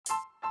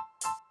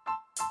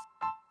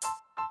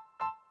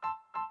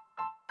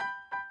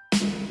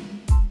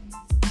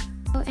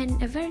and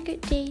a very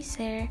good day,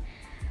 sir.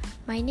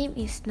 My name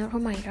is Nur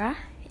Humaira,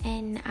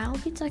 and I'll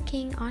be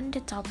talking on the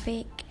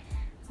topic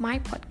my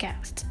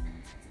podcast.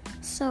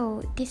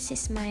 So, this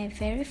is my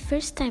very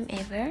first time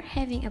ever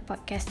having a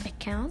podcast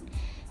account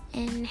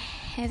and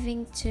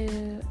having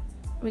to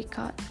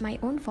record my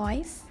own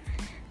voice,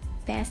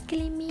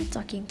 basically me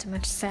talking to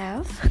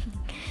myself,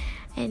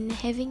 and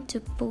having to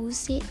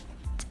post it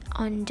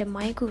on the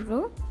My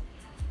Guru.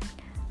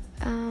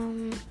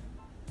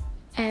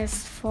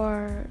 As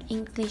for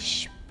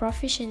English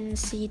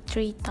proficiency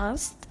 3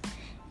 test,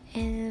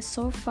 and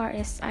so far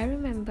as I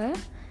remember,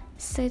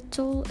 the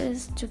tool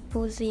is to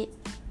post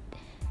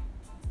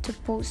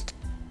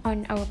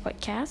on our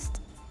podcast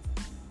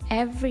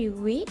every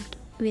week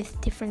with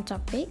different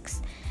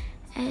topics,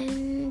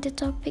 and the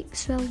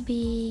topics will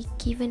be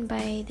given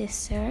by the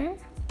sir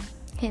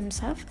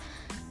himself.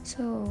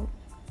 So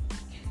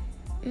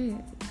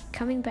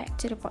coming back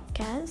to the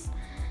podcast,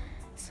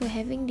 so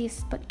having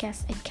this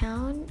podcast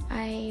account,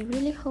 I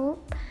really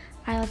hope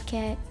I'll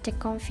get the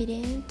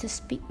confidence to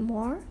speak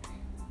more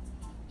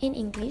in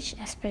English,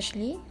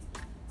 especially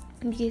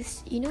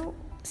because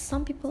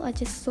some people are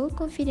just so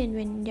confident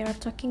when they are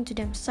talking to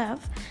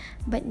themselves,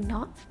 but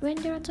not when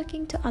they are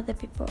talking to other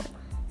people,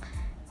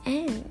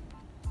 and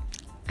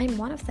I'm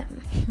one of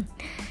them.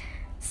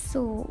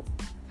 So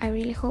I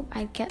really hope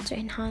I get to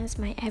enhance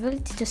my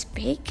ability to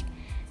speak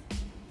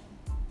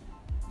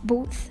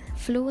both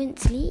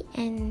fluently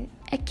and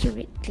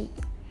accurately.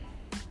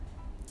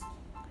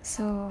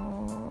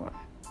 So,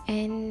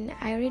 and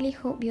I really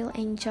hope you'll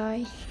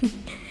enjoy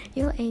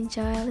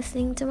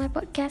listening to my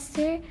podcast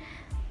here.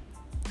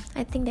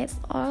 I think that's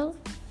all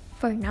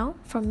for now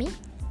from me.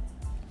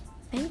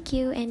 Thank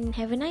you and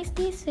have a nice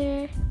day,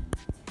 sir.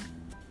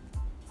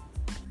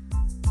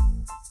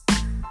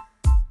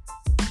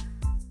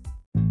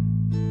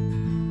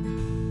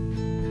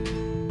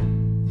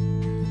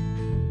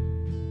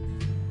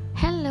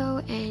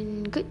 Hello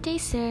and good day,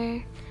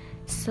 sir.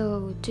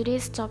 So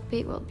today's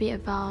topic will be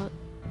about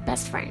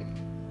best friend.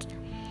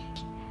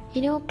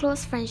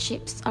 Close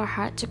friendships are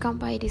hard to come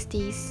by these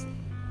days.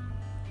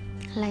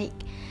 Like,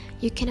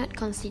 you cannot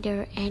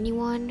consider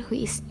anyone who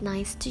is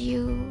nice to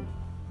you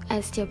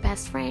as your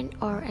best friend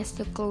or as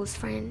your close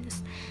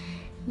friends,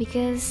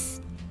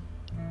 because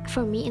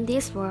for me in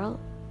this world,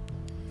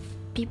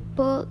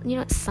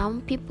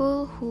 some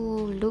people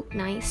who look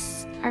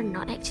nice are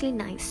not actually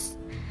nice.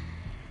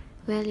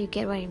 Well, you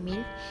get what I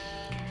mean.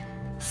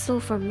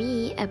 So for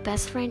me, a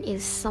best friend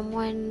is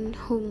someone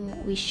whom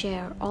we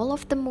share all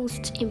of the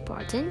most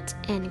important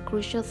and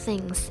crucial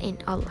things in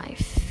our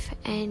life.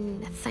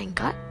 And thank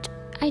God,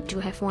 I do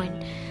have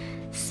one.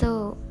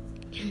 So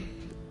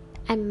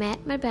I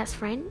met my best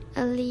friend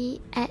early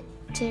at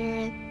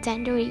the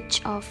tender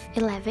age of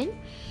 11,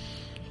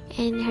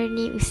 and her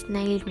name is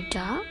Naili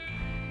Ruda.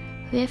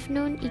 We have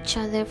known each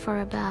other for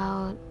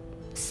about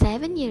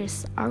 7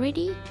 years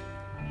already.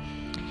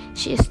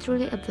 She is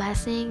truly a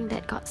blessing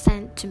that God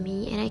sent to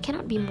me, and I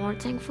cannot be more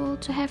thankful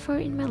to have her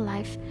in my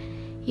life.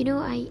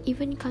 I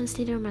even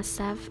consider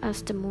myself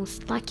as the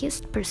most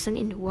luckiest person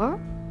in the world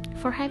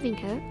for having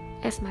her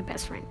as my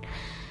best friend.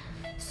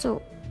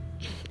 So,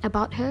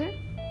 about her,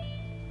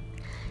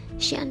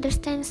 she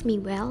understands me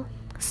well,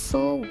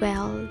 so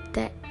well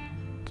that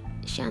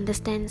she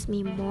understands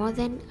me more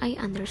than I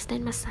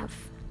understand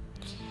myself.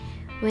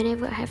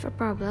 Whenever I have a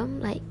problem,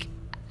 like,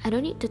 I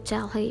don't need to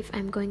tell her if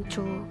I'm going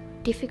through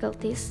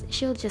difficulties,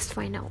 she'll just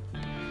find out.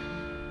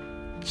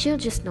 She'll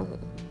just know.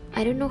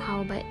 I don't know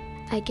how, but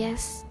I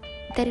guess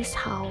that is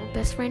how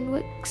best friend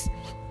works.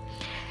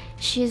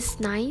 She's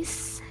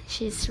nice.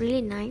 She's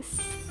really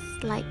nice,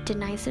 like the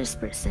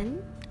nicest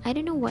person. I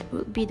don't know what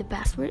would be the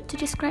best word to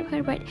describe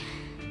her, but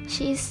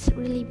she is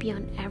really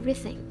beyond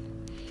everything.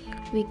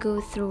 We go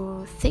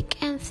through thick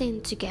and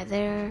thin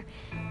together.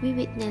 We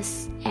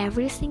witness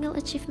every single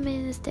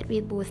achievement that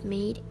we both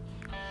made.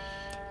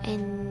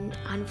 And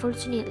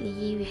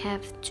unfortunately, we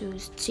have to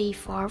stay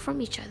far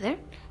from each other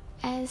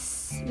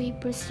as we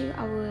pursue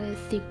our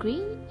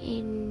degree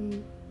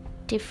in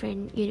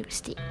different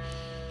university.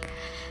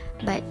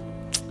 But,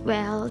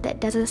 well,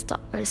 that doesn't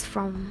stop us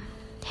from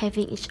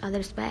having each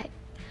other's back.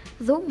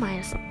 Though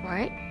miles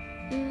apart,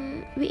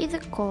 we either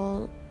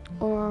call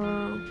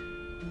or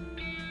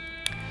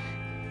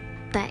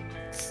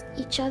text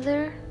each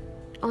other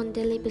on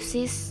daily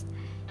basis.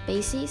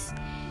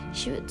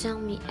 She would tell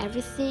me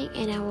everything,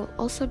 and I will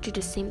also do the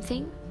same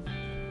thing.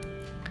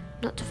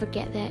 Not to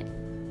forget that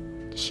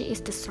she is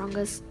the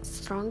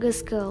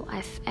strongest girl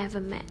I've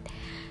ever met.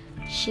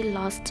 She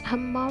lost her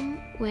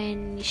mom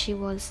when she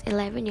was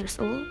 11 years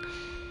old,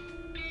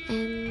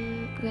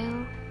 and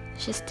well,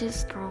 she's still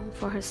strong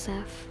for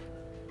herself.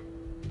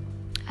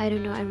 I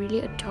don't know, I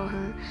really adore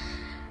her.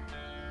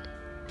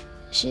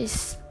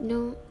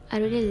 I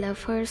really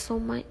love her so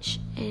much,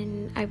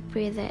 and I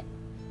pray that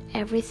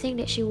everything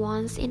that she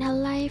wants in her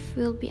life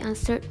will be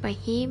answered by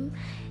Him,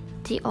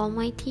 the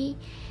Almighty,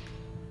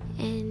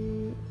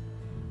 and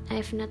I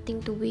have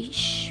nothing to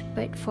wish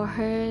but for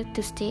her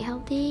to stay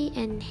healthy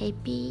and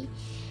happy,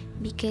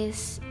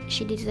 because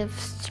she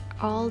deserves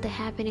all the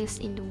happiness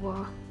in the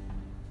world.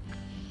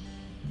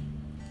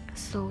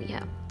 So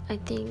yeah, I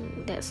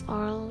think that's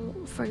all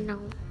for now.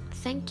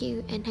 Thank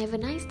you and have a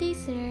nice day,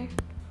 sir.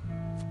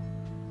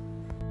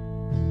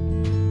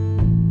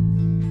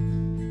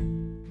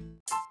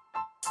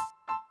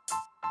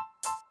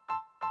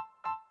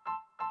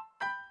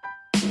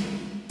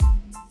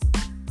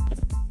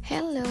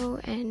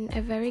 Hello and a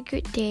very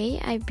good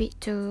day. I bid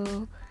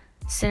to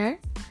sir.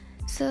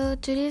 So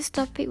today's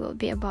topic will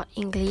be about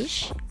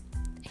English.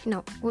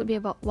 Would be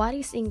about what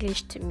is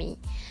English to me.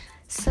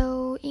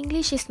 So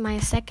English is my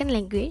second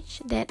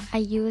language that I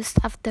use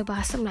after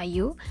Bahasa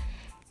Melayu,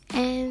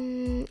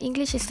 and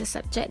English is the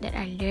subject that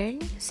I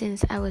learned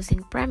since I was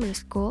in primary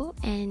school,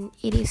 and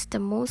it is the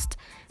most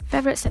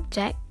favorite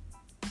subject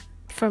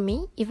for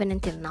me even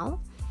until now.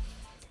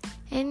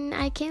 And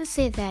I can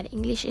say that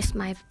English is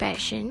my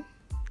passion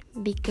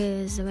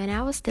because when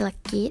I was still a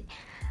kid,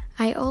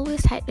 I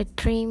always had a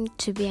dream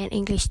to be an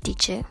English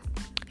teacher.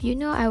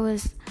 I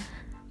was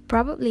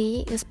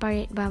probably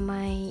inspired by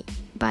my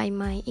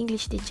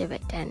English teacher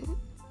back then.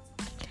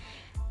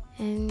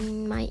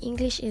 And my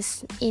English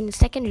is in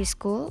secondary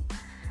school.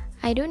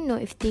 I don't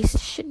know if this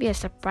should be a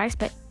surprise,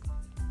 but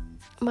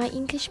my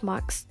English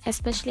marks,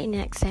 especially in an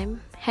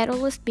exam, had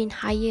always been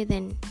higher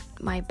than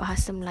my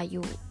Bahasa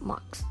Melayu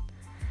marks.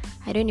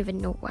 I don't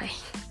even know why.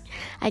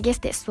 I guess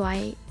that's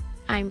why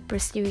I'm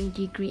pursuing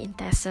degree in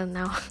TESOL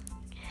now.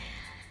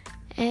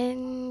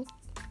 And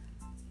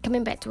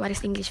coming back to what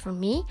is English for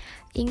me,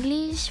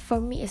 English for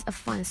me is a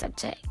fun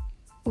subject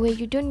where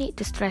you don't need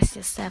to stress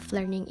yourself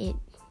learning it.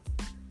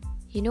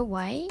 You know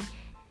why?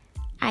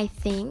 I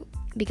think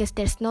because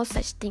there's no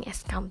such thing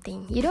as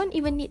counting. You don't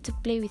even need to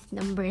play with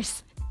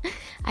numbers.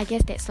 I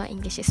guess that's why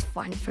English is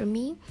fun for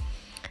me.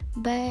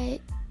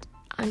 But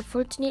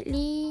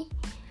unfortunately,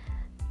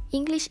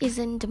 English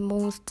isn't the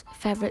most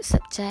favorite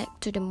subject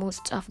to the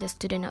most of the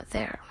students out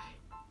there.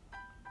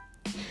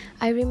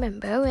 I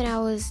remember when I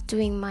was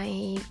doing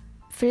my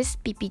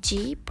first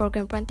PPG,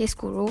 Program Perantis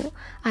Guru,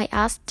 I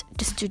asked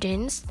the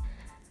students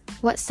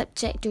what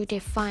subject do they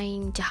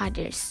find the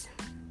hardest.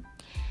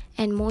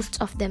 And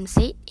most of them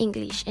said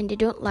English and they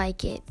don't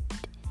like it.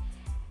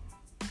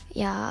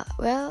 Yeah,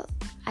 well,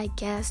 I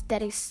guess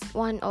that is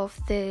one of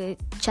the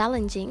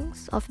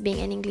challengings of being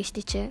an English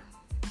teacher.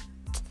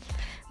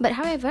 But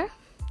however,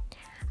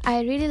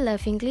 I really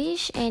love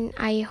English and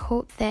I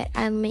hope that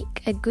I'll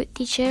make a good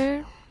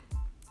teacher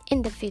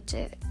in the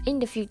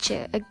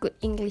future, a good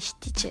English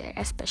teacher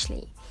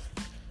especially.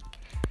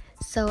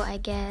 So I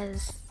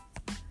guess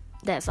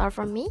that's all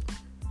from me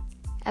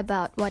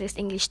about what is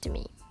English to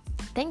me.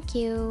 Thank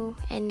you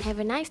and have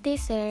a nice day,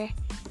 sir.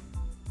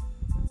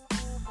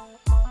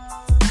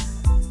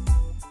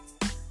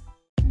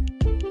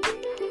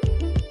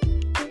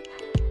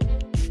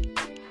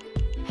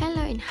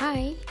 Hello and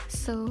hi.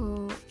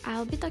 So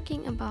I'll be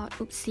talking about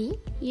UPSI,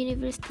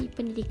 University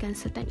Pendidikan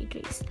Sultan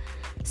Idris.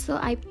 So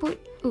I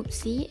put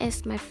UPSI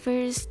as my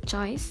first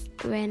choice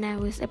when I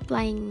was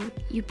applying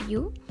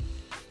UPU.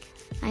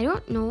 I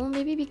don't know,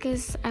 maybe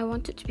because I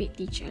wanted to be a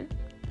teacher.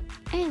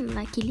 And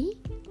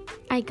luckily,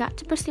 I got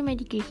to pursue my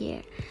degree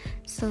here.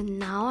 So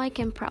now I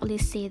can proudly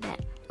say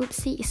that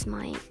UPSI is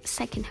my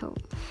second home.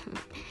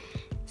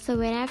 So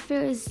when I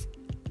first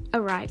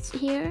arrived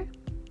here,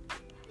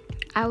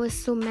 I was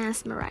so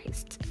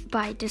mesmerized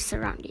by the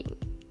surrounding.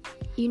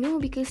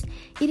 Because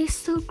it is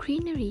so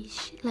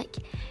greenish. Like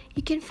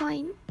you can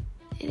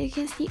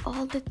see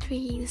all the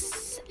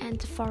trees and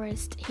the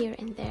forest here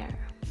and there.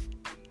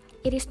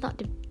 It is not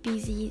a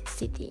busy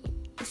city.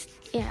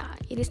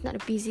 It is not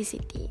a busy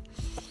city,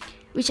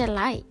 which I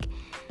like.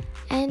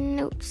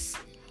 And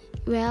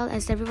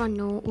as everyone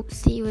knows,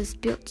 UPSI was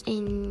built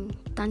in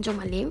Tanjung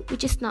Malim,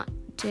 which is not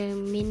the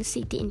main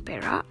city in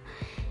Perak,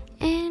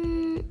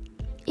 and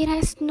it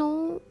has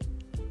no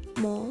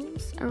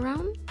malls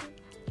around,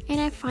 and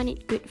I find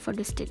it good for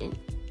the student,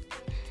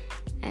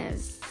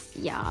 as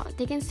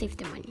they can save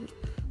the money.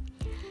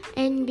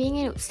 And being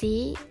in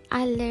UPSI,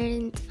 I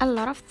learned a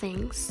lot of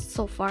things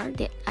so far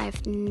that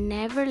I've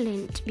never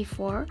learned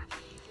before.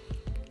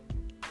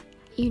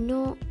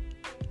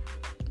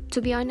 To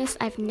be honest,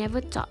 I've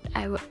never thought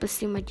I would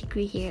pursue my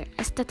degree here.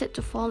 I started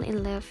to fall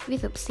in love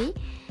with UPSI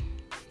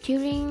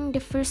during the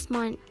first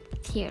month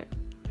here.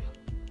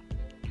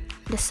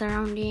 The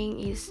surrounding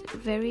is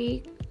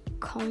very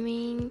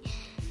calming.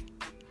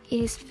 It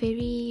is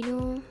very,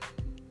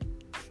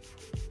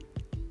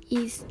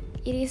 it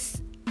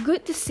is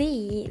good to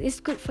see. It's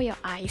good for your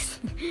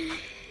eyes.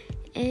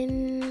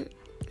 And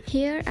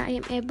here I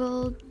am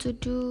able to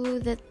do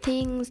the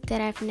things that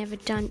I've never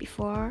done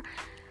before.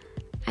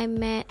 I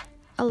met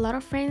a lot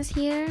of friends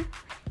here,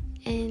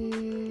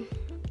 and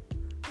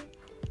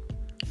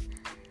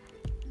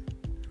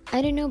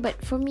I don't know,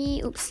 but for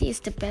me, UPSI is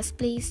the best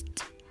place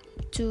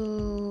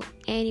to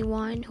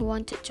anyone who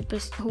want to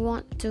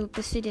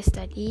pursue their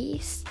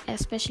studies,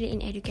 especially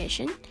in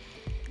education,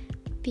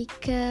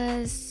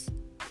 because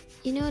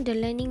the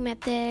learning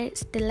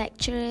methods, the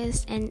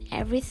lecturers, and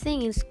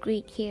everything is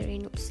great here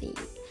in UPSI.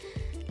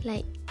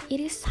 Like, it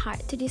is hard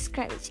to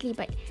describe actually,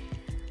 but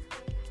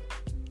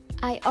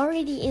I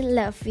already in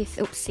love with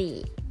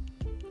Oopsie.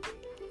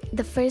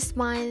 The first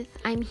month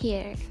I'm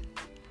here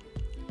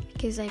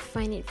because I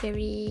find it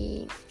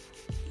very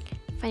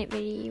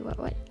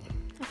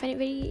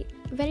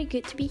very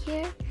good to be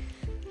here.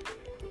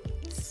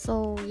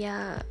 So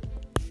yeah,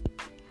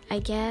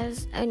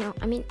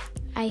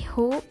 I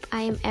hope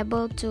I am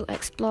able to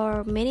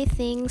explore many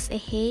things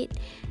ahead,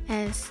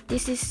 as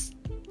this is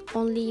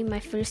only my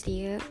first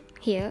year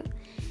here,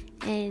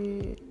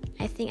 and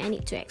I think I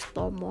need to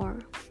explore more.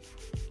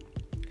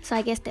 So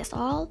I guess that's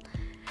all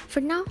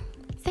for now.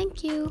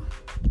 Thank you.